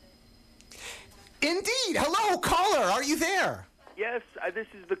Indeed. Hello, caller. Are you there? Yes, this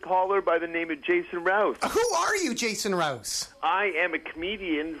is the caller by the name of Jason Rouse. Who are you, Jason Rouse? I am a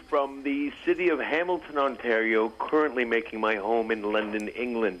comedian from the city of Hamilton, Ontario, currently making my home in London,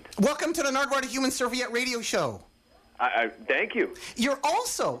 England. Welcome to the Nardwuar Human Serviette radio show. Thank you. You're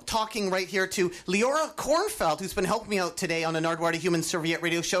also talking right here to Leora Kornfeld, who's been helping me out today on the Nardwuar Human Serviette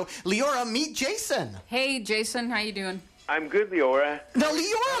radio show. Leora, meet Jason. Hey, Jason. How you doing? I'm good, Leora. Now,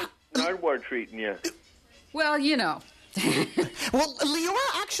 Leora... Nardwuar treating you. Well, you know. Well,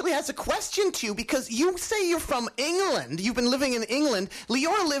 Leora actually has a question to you because you say you're from England. You've been living in England.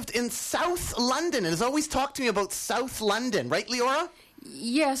 Leora lived in South London and has always talked to me about South London. Right, Leora?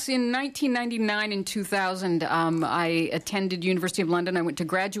 Yes, in 1999 and 2000, I attended University of London. I went to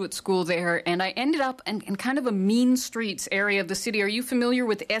graduate school there, and I ended up in kind of a mean streets area of the city. Are you familiar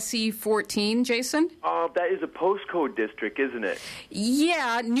with SE14, Jason? That is a postcode district, isn't it?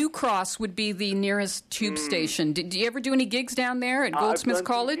 Yeah, New Cross would be the nearest tube station. Did you ever do any gigs down there at Goldsmiths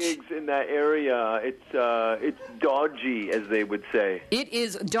College? I've done some gigs in that area. It's dodgy, as they would say. It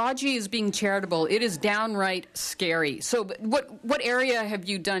is. Dodgy is being charitable. It is downright scary. So what area have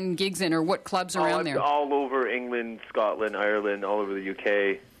you done gigs in, or what clubs around there? All over England, Scotland, Ireland, all over the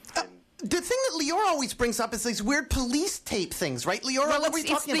UK. The thing that Leora always brings up is these weird police tape things, right, Leora? Well, what were you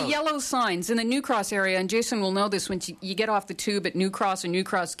it's talking the about? yellow signs in the New Cross area, and Jason will know this when you get off the tube at New Cross or New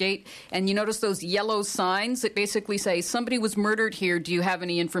Cross Gate, and you notice those yellow signs that basically say, somebody was murdered here, do you have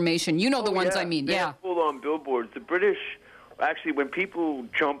any information? You know the ones I mean, yeah. Full-on billboards. The British, actually, when people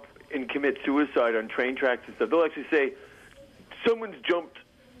jump and commit suicide on train tracks and stuff, they'll actually say, someone's jumped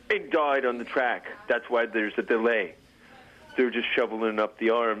and died on the track. That's why there's a delay. They're just shoveling up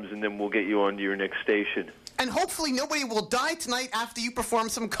the arms, and then we'll get you on to your next station. And hopefully nobody will die tonight after you perform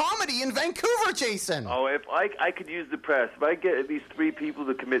some comedy in Vancouver, Jason. Oh, if I could use the press. If I get at least 3 people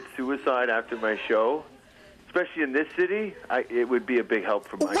to commit suicide after my show, especially in this city, it would be a big help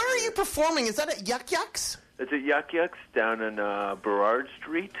for my Where are career. you performing? Is that at Yuck Yucks? It's at Yuck Yucks down in Burrard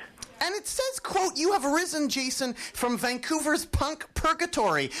Street. And it says, quote, you have arisen, Jason, from Vancouver's punk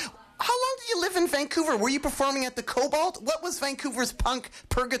purgatory. How long did you live in Vancouver? Were you performing at the Cobalt? What was Vancouver's punk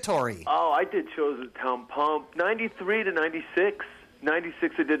purgatory? Oh, I did shows at Town Pump, 93 to 96.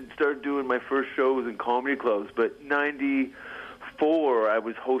 96 I did start doing my first shows in comedy clubs, but 94 I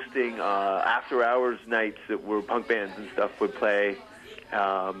was hosting after-hours nights that were punk bands and stuff would play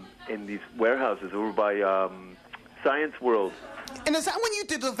in these warehouses over by Science World. And is that when you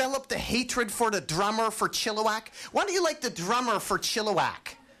developed the hatred for the drummer for Chilliwack? Why do you like the drummer for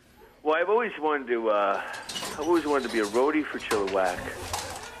Chilliwack? Well, I've always wanted to be a roadie for Chilliwack.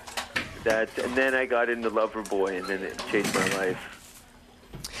 And then I got into Loverboy, and then it changed my life.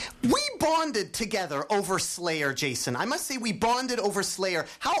 We bonded together over Slayer, Jason. I must say we bonded over Slayer.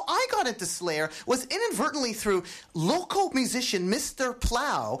 How I got into Slayer was inadvertently through local musician Mr.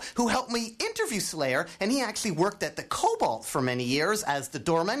 Plow, who helped me interview Slayer, and he actually worked at the Cobalt for many years as the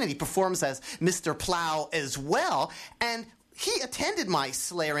doorman, and he performs as Mr. Plow as well. And he attended my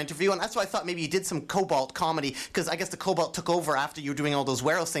Slayer interview, and that's why I thought maybe you did some Cobalt comedy, because I guess the Cobalt took over after you were doing all those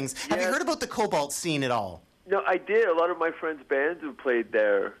warehouse things. Have you heard about the Cobalt scene at all? No, I did. A lot of my friends' bands have played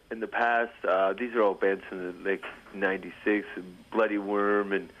there in the past. These are all bands from the 96, and Bloody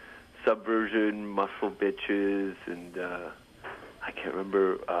Worm, and Subversion, Muscle Bitches, and I can't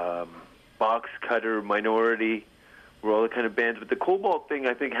remember, Box Cutter, Minority. Were all the kind of bands. But the Cobalt thing,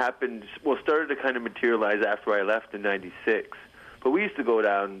 I think, started to kind of materialize after I left in 96. But we used to go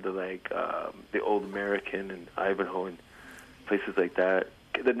down to, the Old American and Ivanhoe and places like that.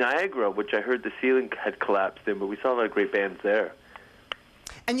 The Niagara, which I heard the ceiling had collapsed in, but we saw a lot of great bands there.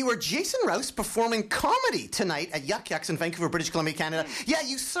 And you were Jason Rouse performing comedy tonight at Yuck Yucks in Vancouver, British Columbia, Canada. Yeah,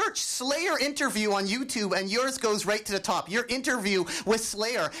 you search Slayer interview on YouTube, and yours goes right to the top. Your interview with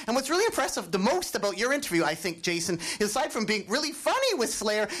Slayer. And what's really impressive, the most about your interview, I think, Jason, aside from being really funny with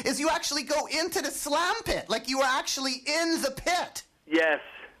Slayer, is you actually go into the slam pit. Like you were actually in the pit. Yes.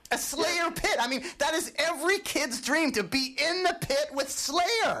 A Slayer pit. I mean, that is every kid's dream, to be in the pit with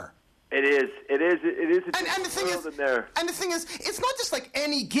Slayer. It is. And the thing is, it's not just like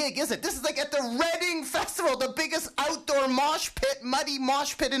any gig, is it? This is like at the Reading Festival, the biggest outdoor mosh pit, muddy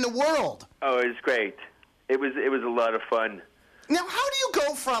mosh pit in the world. Oh, it was great. It was a lot of fun. Now, how do you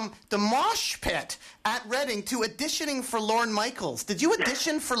go from the mosh pit at Reading to auditioning for Lorne Michaels? Did you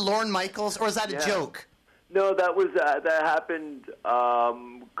audition for Lorne Michaels, or is that a joke? No, that happened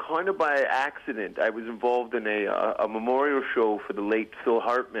kind of by accident. I was involved in a memorial show for the late Phil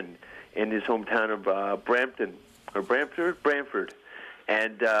Hartman in his hometown of Brantford.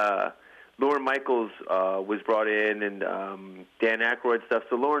 And Lorne Michaels was brought in, and Dan Aykroyd stuff.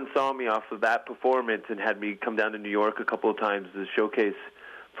 So Lorne saw me off of that performance and had me come down to New York a couple of times to showcase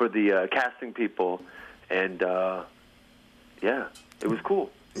for the casting people. And, yeah, it was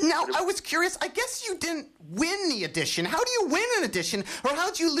cool. Now, I was curious. I guess you didn't win the audition. How do you win an audition, or how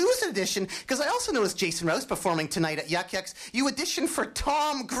did you lose an audition? Because I also noticed Jason Rouse performing tonight at Yuck Yucks. You auditioned for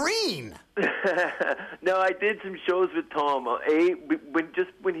Tom Green. No, I did some shows with Tom.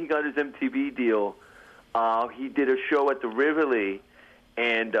 When he got his MTV deal, he did a show at the Rivoli,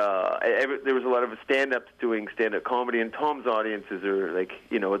 and there was a lot of stand-ups doing stand-up comedy, and Tom's audiences are like,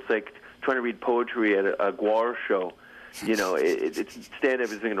 it's like trying to read poetry at a Guar show. It's stand-up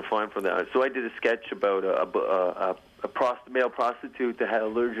isn't going to find for that. So I did a sketch about a male prostitute that had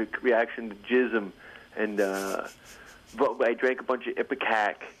allergic reaction to jism, and I drank a bunch of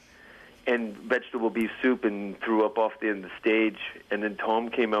Ipecac and vegetable beef soup and threw up off the end of the stage. And then Tom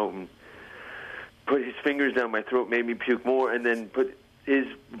came out and put his fingers down my throat, made me puke more, and then put his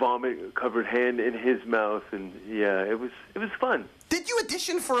vomit-covered hand in his mouth. And yeah, it was fun. Did you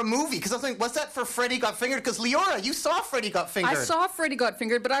audition for a movie? Because I was thinking, was that for Freddy Got Fingered? Because Leora, you saw Freddy Got Fingered. I saw Freddy Got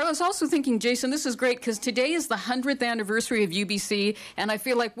Fingered, but I was also thinking, Jason, this is great because today is the 100th anniversary of UBC, and I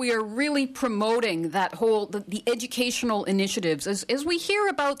feel like we are really promoting that whole, the educational initiatives as we hear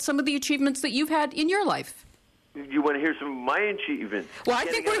about some of the achievements that you've had in your life. You want to hear some of my achievements? Well, I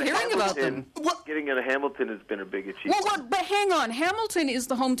think we're hearing about them. Getting out of Hamilton has been a big achievement. Well, but hang on. Hamilton is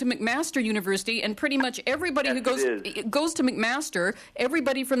the home to McMaster University, and pretty much everybody who goes to McMaster,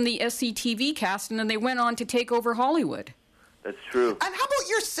 everybody from the SCTV cast, and then they went on to take over Hollywood. That's true. And how about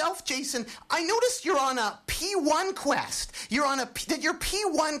yourself, Jason? I noticed you're on a P1 quest. You're on your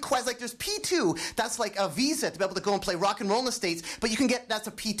P1 quest, like there's P2, that's like a visa to be able to go and play rock and roll in the States, but you can get, that's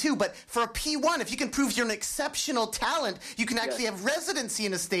a P2. But for a P1, if you can prove you're an exceptional talent, you can actually have residency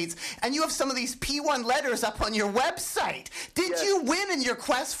in the States, and you have some of these P1 letters up on your website. Did you win in your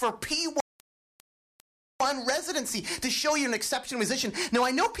quest for P1 residency to show you're an exceptional musician? Now,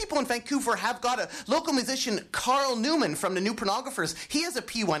 I know people in Vancouver have got a local musician, Carl Newman from the New Pornographers. He has a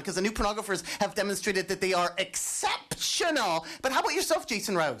P1 because the New Pornographers have demonstrated that they are exceptional. But how about yourself,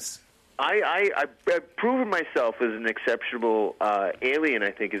 Jason Rouse? I've proven myself as an exceptional alien, I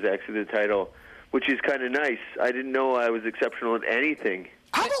think is actually the title, which is kind of nice. I didn't know I was exceptional at anything.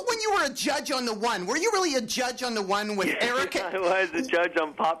 How about when you were a judge on The One? Were you really a judge on The One with Erica? I was a judge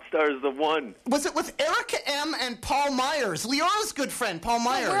on Pop Stars The One. Was it with Erica M. and Paul Myers? Leora's good friend, Paul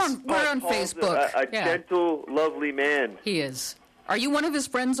Myers. We're on Facebook. A gentle, lovely man. He is. Are you one of his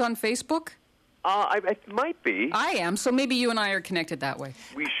friends on Facebook? I might be. I am, so maybe you and I are connected that way.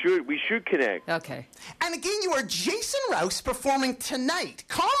 We should connect. Okay. And again, you are Jason Rouse performing tonight.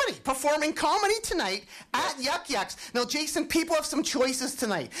 Performing comedy tonight at Yuck Yucks. Now, Jason, people have some choices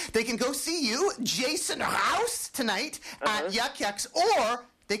tonight. They can go see you, Jason Rouse, tonight at Yuck Yucks, or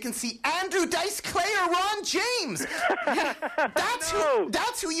they can see Andrew Dice Clay or Ron James. That's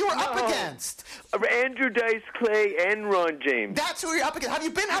who you are up against. Andrew Dice Clay and Ron James. That's who you're up against. Have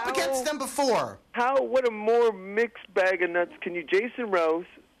you been up against them before? What a more mixed bag of nuts can you? Jason Rouse,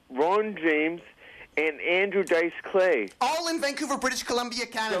 Ron James, and Andrew Dice Clay. All in Vancouver, British Columbia,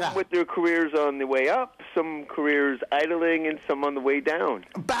 Canada. Some with their careers on the way up, some careers idling, and some on the way down.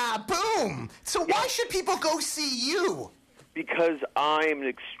 Ba-boom! So why should people go see you? Because I am an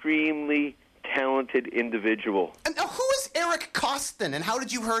extremely talented individual. And now, who is Eric Costin, and how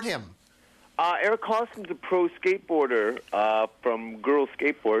did you hurt him? Eric Costin's a pro skateboarder from Girl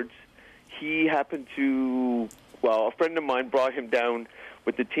Skateboards. He happened to, a friend of mine brought him down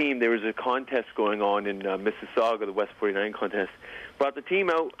with the team. There was a contest going on in Mississauga, the West 49 contest. Brought the team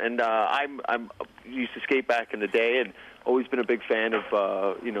out, and I'm used to skate back in the day, and always been a big fan of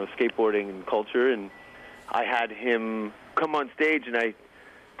skateboarding and culture. And I had him come on stage, and I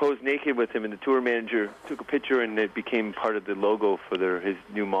posed naked with him, and the tour manager took a picture, and it became part of the logo for his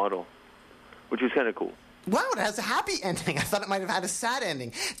new model, which was kind of cool. Wow, it has a happy ending. I thought it might have had a sad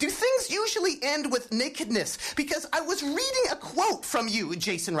ending. Do things usually end with nakedness? Because I was reading a quote from you,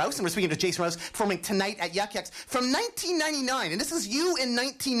 Jason Rouse, and we're speaking to Jason Rouse performing tonight at Yuck Yucks, from 1999. And this is you in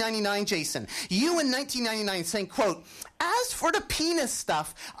 1999, Jason. You in 1999 saying, quote, "As for the penis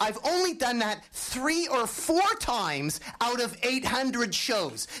stuff, I've only done that 3 or 4 times out of 800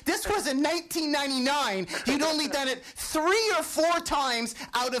 shows." This was in 1999. You'd only done it 3 or 4 times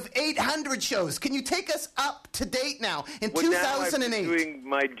out of 800 shows. Can you take us up to date now in 2008? Now I'm doing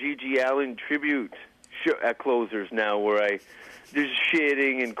my G.G. Allen tribute at closers now, where there's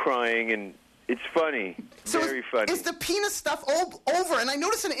shitting and crying, and it's funny. Very funny. Is the penis stuff over? And I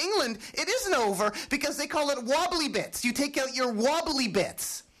notice in England it isn't over because they call it wobbly bits. You take out your wobbly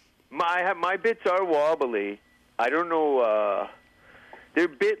bits. My bits are wobbly. I don't know. They're a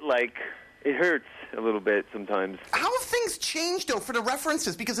bit like it hurts a little bit sometimes. How have things changed, though, for the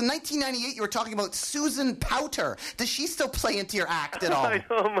references? Because in 1998, you were talking about Susan Powter. Does she still play into your act at all?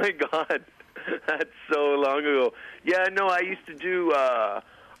 Oh my God, that's so long ago. Yeah, no, I used to do a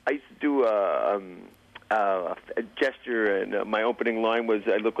gesture, and my opening line was,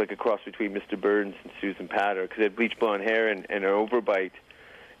 "I look like a cross between Mr. Burns and Susan Powter," because I had bleach blonde hair and an overbite,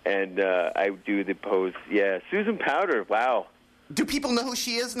 and I would do the pose. Yeah, Susan Powter. Wow. Do people know who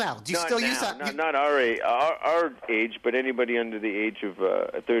she is now? Do you Not still now, use that? Not our age, but anybody under the age of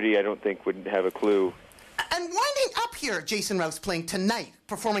 30, I don't think would have a clue. And winding up here, Jason Rouse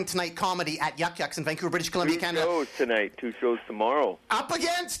performing tonight comedy at Yuck Yucks in Vancouver, British Columbia, Canada. 2 shows tonight, 2 shows tomorrow. Up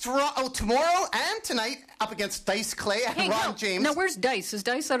against tomorrow and tonight, up against Dice Clay and Ron James. Now, where's Dice? Is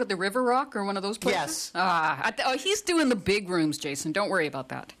Dice out at the River Rock or one of those places? Yes. He's doing the big rooms, Jason. Don't worry about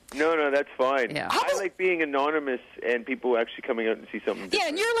that. No, that's fine. Yeah. I like being anonymous and people actually coming out and see something different. Yeah,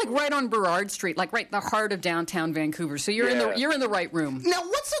 and you're like right on Burrard Street, like right in the heart of downtown Vancouver. So you're in the right room. Now,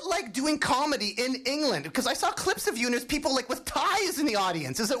 what's it like doing comedy in England? Because I saw clips of you and there's people like with ties in the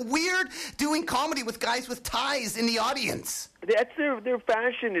audience. Is it weird doing comedy with guys with ties in the audience? That's their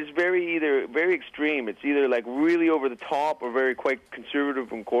fashion is very extreme. It's either like really over the top or very quite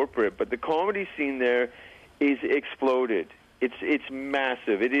conservative and corporate. But the comedy scene there is exploded. It's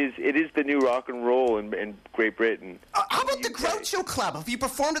massive. It is the new rock and roll in Great Britain. How about the Groucho Club? Have you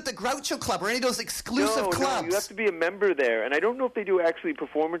performed at the Groucho Club or any of those exclusive clubs? No, you have to be a member there. And I don't know if they do actually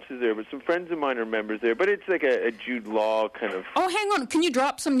performances there, but some friends of mine are members there. But it's like a Jude Law kind of... Oh, hang on. Can you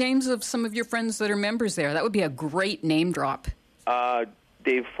drop some names of some of your friends that are members there? That would be a great name drop.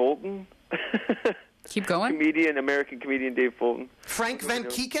 Dave Fulton. Keep going. American comedian Dave Fulton. Frank Van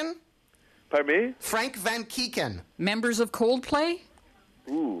Keeken? Pardon me? Frank Van Keeken. Members of Coldplay?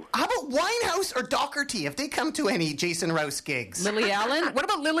 Ooh. How about Winehouse or Doherty? Have they come to any Jason Rouse gigs? Lily Allen? What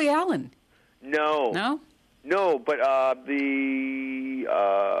about Lily Allen? No. No? No, but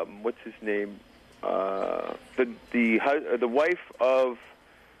what's his name? The wife of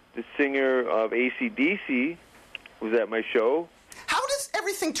the singer of AC/DC was at my show. How does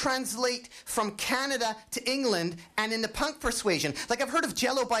everything translate from Canada to England and in the punk persuasion? Like, I've heard of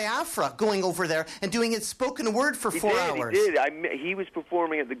Jello Biafra going over there and doing his spoken word for 4 hours. He did. He was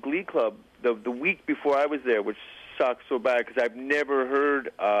performing at the Glee Club the week before I was there, which sucks so bad because I've never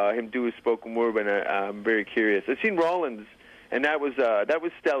heard him do a spoken word, and I'm very curious. I've seen Rollins, and that was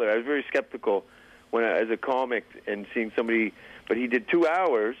stellar. I was very skeptical as a comic and seeing somebody, but he did 2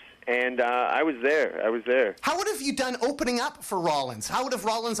 hours. And I was there. How would have you done opening up for Rollins? How would have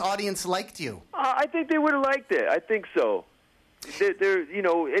Rollins' audience liked you? I think they would have liked it. I think so. They're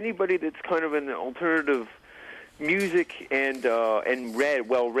anybody that's kind of in alternative music and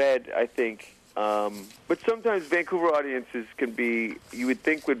well-read, I think. But sometimes Vancouver audiences can be, you would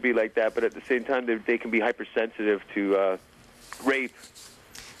think would be like that, but at the same time they can be hypersensitive to rape.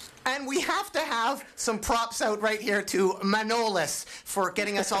 And we have to have some props out right here to Manolis for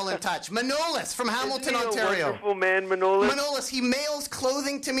getting us all in touch. Manolis from Hamilton, Isn't he Ontario. A wonderful man, Manolis. Manolis, he mails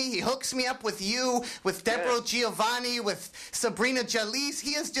clothing to me. He hooks me up with you, with Deborah Giovanni, with Sabrina Jalise.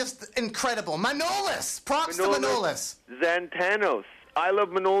 He is just incredible. Manolis, props to Manolis. Zantanos.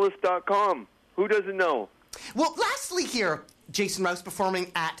 IloveManolis.com. Who doesn't know? Well, lastly here, Jason Rouse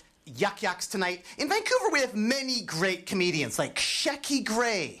performing at Yuck Yucks tonight. In Vancouver, we have many great comedians like Shecky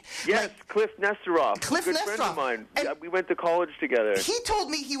Gray. Yes, Cliff Nesteroff. Cliff Good Nesteroff. Friend of mine. And we went to college together. He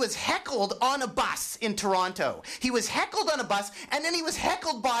told me he was heckled on a bus in Toronto. He was heckled on a bus, and then he was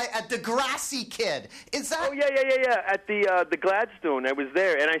heckled by a Degrassi kid. Is that... Oh, yeah. At the Gladstone, I was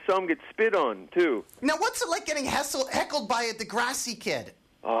there, and I saw him get spit on, too. Now, what's it like getting heckled by a Degrassi kid?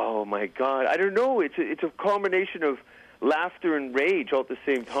 Oh, my God. I don't know. It's a combination of laughter and rage all at the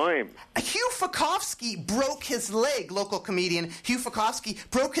same time. Hugh Fakowski broke his leg, local comedian Hugh Fakowski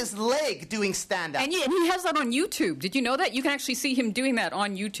broke his leg doing stand-up. And he has that on YouTube. Did you know that? You can actually see him doing that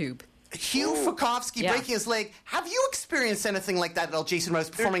on YouTube. Hugh Fakowski breaking his leg. Have you experienced anything like that at all, Jason Rouse,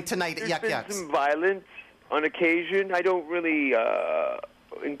 performing tonight at Yuck Yucks? There's been some violence on occasion. I don't really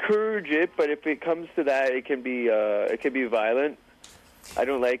encourage it, but if it comes to that, it can be violent. I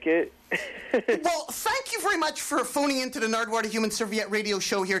don't like it. Well, thank you very much for phoning into the Nardwuar Human Serviette radio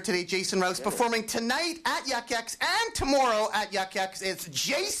show here today, Jason Rouse, performing tonight at Yuck Yucks and tomorrow at Yuck Yucks. It's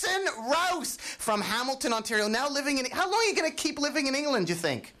Jason Rouse from Hamilton, Ontario, now living in... How long are you going to keep living in England, you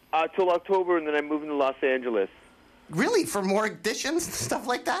think? Till October, and then I'm moving to Los Angeles. Really? For more auditions and stuff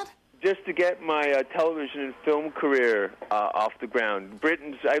like that? Just to get my television and film career off the ground.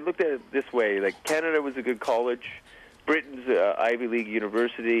 I looked at it this way, like Canada was a good college. Britain's Ivy League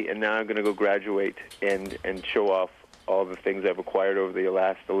university, and now I'm going to go graduate and show off all the things I've acquired over the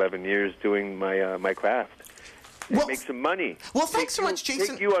last 11 years doing my craft. Well, make some money. Well, thanks so much,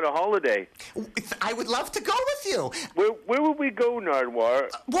 Jason. Take you on a holiday. I would love to go with you. Where would we go, Nardwuar?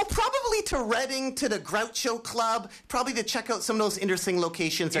 Well, probably to Reading, to the Groucho Club, probably to check out some of those interesting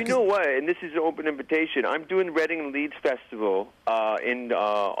locations. You know what? And this is an open invitation. I'm doing Reading and Leeds Festival in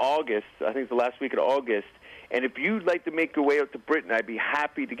August. I think it's the last week of August. And if you'd like to make your way out to Britain, I'd be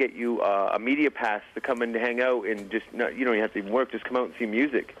happy to get you a media pass to come and hang out and just, you don't have to even work, just come out and see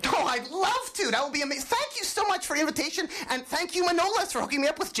music. Oh, I'd love to. That would be amazing. Thank you so much for the invitation, and thank you, Manolis, for hooking me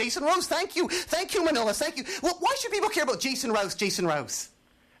up with Jason Rouse. Thank you. Thank you, Manolis. Thank you. Well, why should people care about Jason Rouse, Jason Rouse?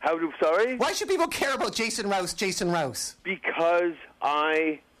 Sorry? Why should people care about Jason Rouse, Jason Rouse? Because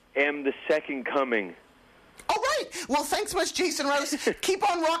I am the second coming. All right. Well, thanks so much, Jason Rouse. Keep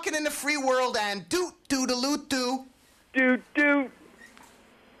on rocking in the free world and doot-doodaloot-doo. Doot-doot.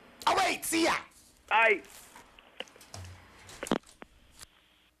 All right. See ya. Bye.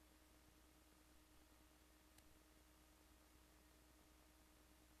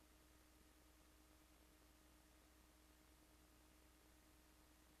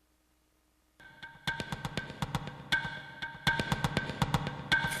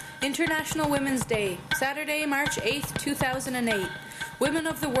 International Women's Day, Saturday, March 8th, 2008. Women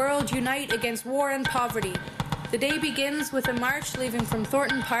of the world unite against war and poverty. The day begins with a march leaving from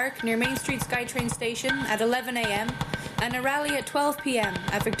Thornton Park near Main Street SkyTrain Station at 11 a.m. and a rally at 12 p.m.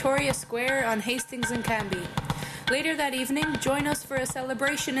 at Victoria Square on Hastings and Canby. Later that evening, join us for a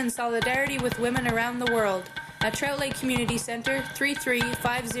celebration in solidarity with women around the world at Trout Lake Community Centre,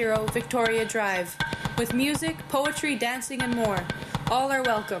 3350 Victoria Drive, with music, poetry, dancing, and more. All are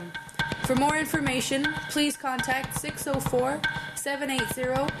welcome. For more information, please contact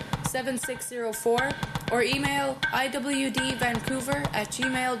 604-780-7604 or email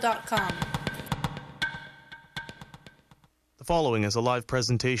iwdvancouver@gmail.com. The following is a live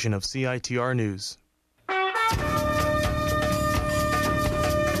presentation of CITR News.